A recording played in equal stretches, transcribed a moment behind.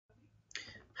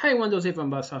Hi, Wendell here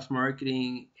from Bus House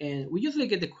Marketing, and we usually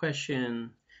get the question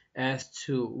as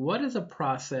to what is the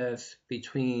process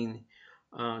between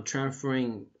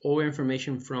transferring all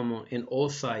information from an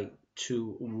old site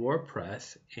to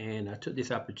WordPress, and I took this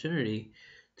opportunity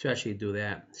to actually do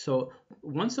that. So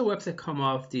once the website come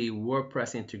off the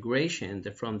WordPress integration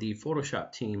from the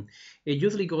Photoshop team, it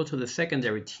usually goes to the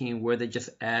secondary team where they just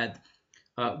add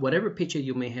whatever picture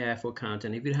you may have for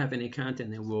content. If you don't have any content,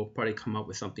 then we'll probably come up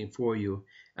with something for you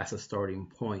as a starting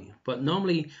point. But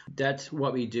normally that's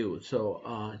what we do.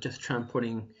 So just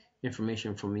transporting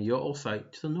information from your old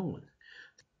site to the new one.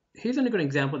 Here's a good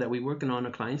example that we're working on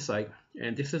a client site,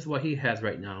 and this is what he has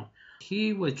right now.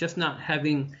 He was just not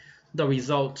having the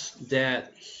results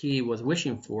that he was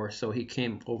wishing for, so he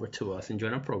came over to us and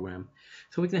joined our program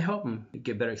so we can help him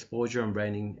get better exposure and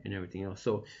branding and everything else.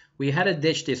 So we had to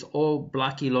ditch this old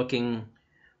blocky looking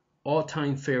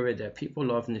all-time favorite that people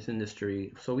love in this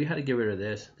industry. So we had to get rid of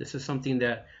this. This is something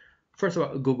that, first of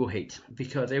all, Google hates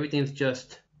because everything's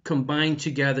just combined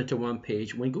together to one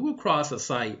page. When Google crawls a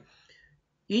site,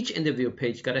 each individual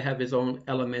page got to have its own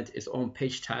element, its own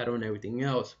page title and everything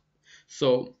else.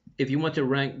 So if you want to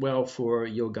rank well for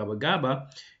your Gabba Gabba,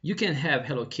 you can have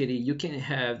Hello Kitty, you can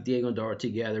have Diego and Dora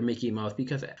together, Mickey Mouse,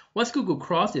 because once Google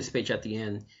crawls this page at the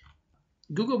end,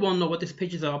 Google won't know what this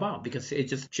page is all about because it's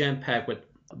just jam-packed with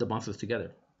the monsters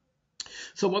together.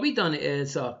 So what we've done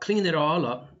is clean it all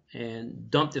up and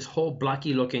dump this whole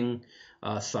blocky looking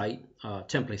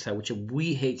template site, which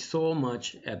we hate so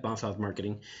much at Bounce House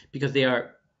Marketing because they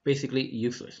are basically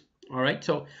useless. All right,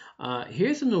 so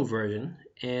here's a new version,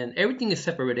 and everything is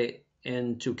separated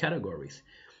into categories.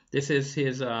 This is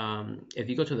his, if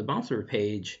you go to the bouncer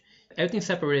page, everything's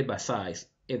separated by size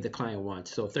if the client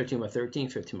wants. So 13 by 13,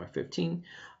 15 by 15.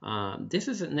 This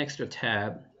is an extra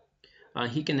tab.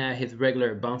 He can add his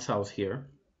regular bounce house here.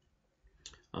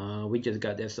 We just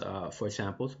got this for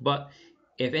samples, but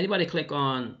if anybody click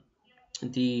on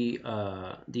the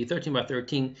 13 by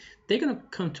 13, they're gonna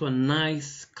come to a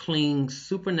nice, clean,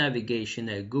 super navigation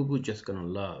that Google just gonna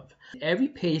love. Every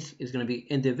page is gonna be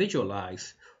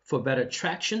individualized for better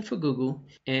traction for Google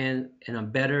and a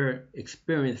better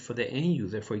experience for the end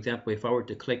user. For example, if I were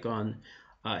to click on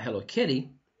Hello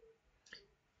Kitty,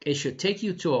 it should take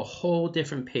you to a whole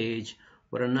different page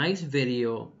with a nice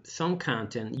video, some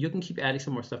content. You can keep adding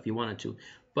some more stuff you wanted to,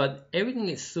 but everything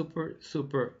is super,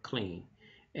 super clean.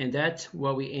 And that's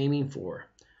what we're aiming for.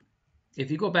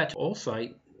 If you go back to old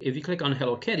site, if you click on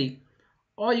Hello Kitty,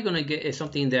 all you're gonna get is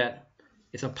something that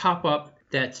is a pop-up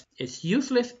that it's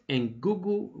useless, and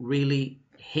Google really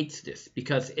hates this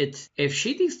because if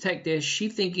she detects this,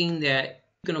 she's thinking that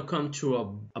you're gonna come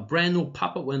to a brand new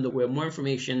pop-up window with more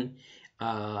information,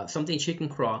 something she can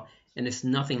crawl, and it's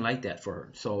nothing like that for her.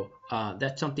 So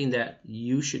that's something that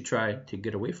you should try to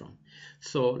get away from.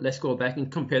 So let's go back and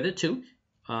compare the two.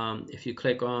 If you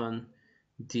click on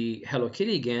the Hello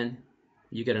Kitty again,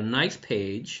 you get a nice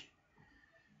page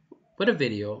with a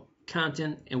video,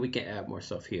 content, and we can add more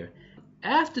stuff here.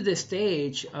 After this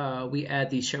stage, we add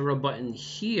the shareable button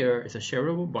here. It's a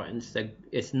shareable button that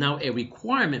it's now a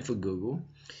requirement for Google.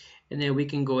 And then we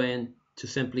can go in to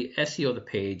simply SEO the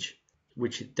page,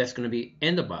 which that's going to be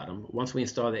in the bottom. Once we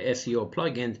install the SEO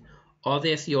plugin, all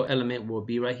the SEO element will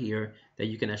be right here that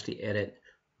you can actually edit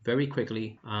very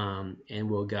quickly, and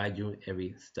will guide you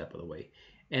every step of the way.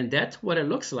 And that's what it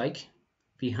looks like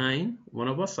behind one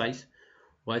of our sites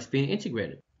while it's being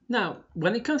integrated. Now,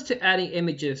 when it comes to adding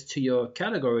images to your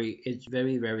category, it's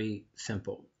very, very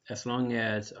simple. As long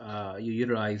as you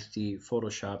utilize the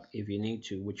Photoshop if you need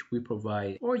to, which we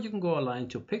provide, or you can go online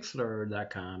to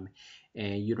pixlr.com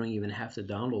and you don't even have to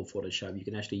download Photoshop. You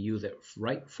can actually use it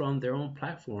right from their own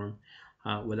platform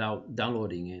without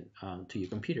downloading it to your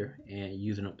computer and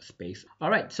using up the space. All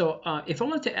right, so if I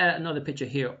want to add another picture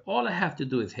here, all I have to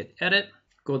do is hit edit,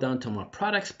 go down to my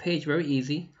products page, very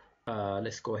easy.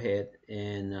 Let's go ahead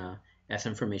and add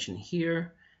some information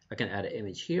here. I can add an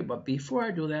image here, but before I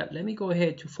do that, let me go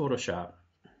ahead to Photoshop.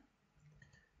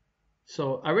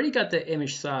 So I already got the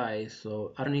image size,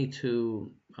 so I don't need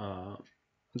to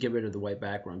get rid of the white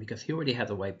background because he already has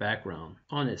a white background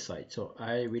on his site. So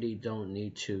I really don't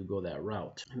need to go that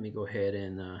route. Let me go ahead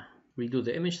and redo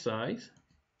the image size.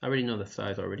 I already know the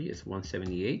size already. It's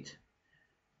 178.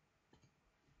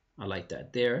 I like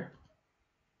that there.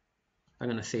 I'm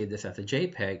gonna save this as a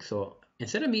JPEG. So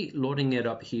instead of me loading it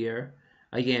up here,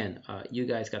 again, you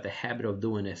guys got the habit of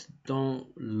doing this. Don't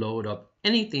load up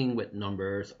anything with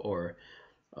numbers or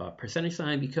percentage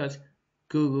sign because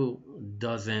Google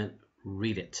doesn't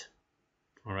read it.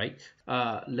 All right,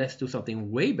 let's do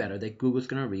something way better that Google's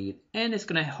gonna read, and it's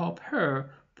gonna help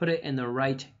her put it in the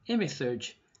right image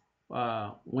search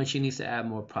when she needs to add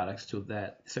more products to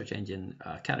that search engine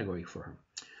category for her.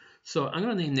 So I'm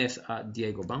going to name this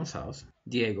Diego Bounce House.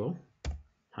 Diego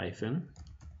hyphen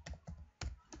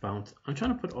bounce. I'm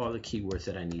trying to put all the keywords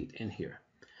that I need in here.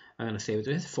 I'm going to save it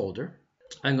to his folder.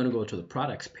 I'm going to go to the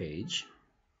products page.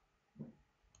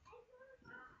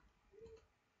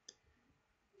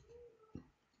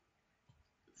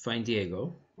 Find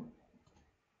Diego.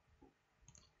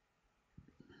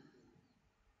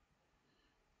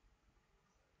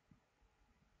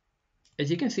 As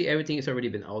you can see, everything has already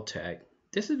been alt tagged.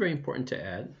 This is very important to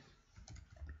add.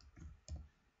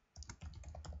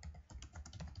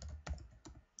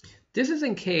 This is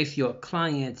in case your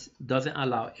client doesn't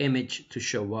allow image to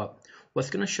show up. What's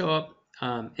going to show up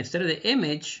instead of the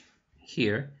image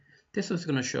here, this is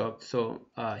going to show up. So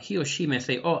he or she may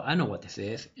say, oh, I know what this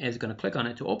is, and it's going to click on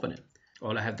it to open it.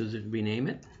 All I have to do is rename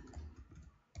it.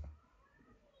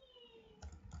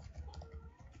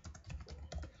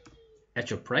 At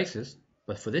your prices,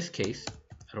 but for this case,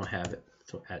 I don't have it,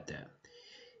 so add that.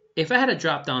 If I had a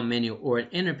drop-down menu or an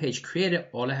inner page created,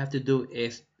 all I have to do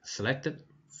is select it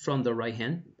from the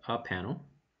right-hand panel,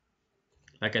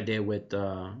 like I did with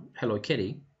Hello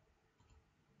Kitty.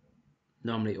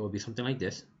 Normally it would be something like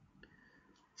this.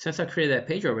 Since I created that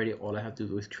page already, all I have to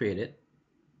do is create it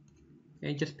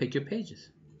and just pick your pages.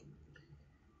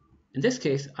 In this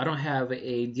case, I don't have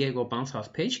a Diego Bounce House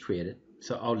page created,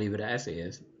 so I'll leave it as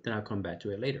is, then I'll come back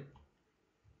to it later.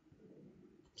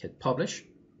 Hit publish,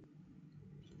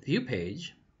 view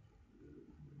page,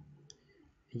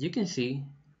 and you can see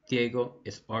Diego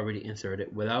is already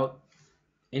inserted without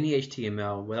any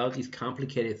HTML, without these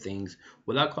complicated things,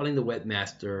 without calling the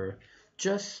webmaster,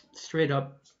 just straight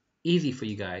up easy for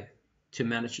you guys to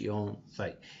manage your own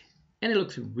site. And it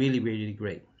looks really, really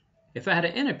great. If I had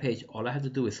an inner page, all I have to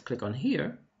do is click on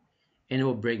here and it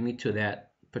will bring me to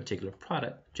that particular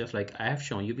product, just like I have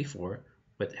shown you before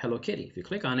with Hello Kitty. If you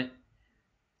click on it,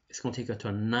 it's going to take you to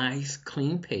a nice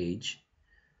clean page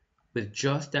with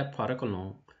just that product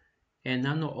alone and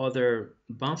not no other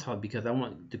bounce house, because I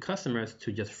want the customers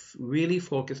to just really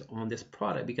focus on this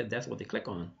product because that's what they click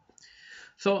on.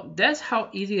 So that's how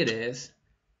easy it is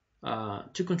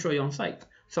to control your own site.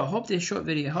 So I hope this short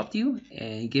video helped you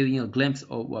and giving you a glimpse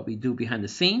of what we do behind the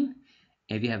scene.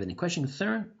 If you have any question or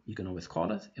concern, you can always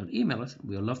call us and email us.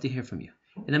 We'd love to hear from you.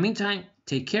 In the meantime,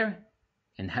 take care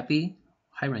and happy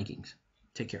high rankings.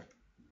 Take care.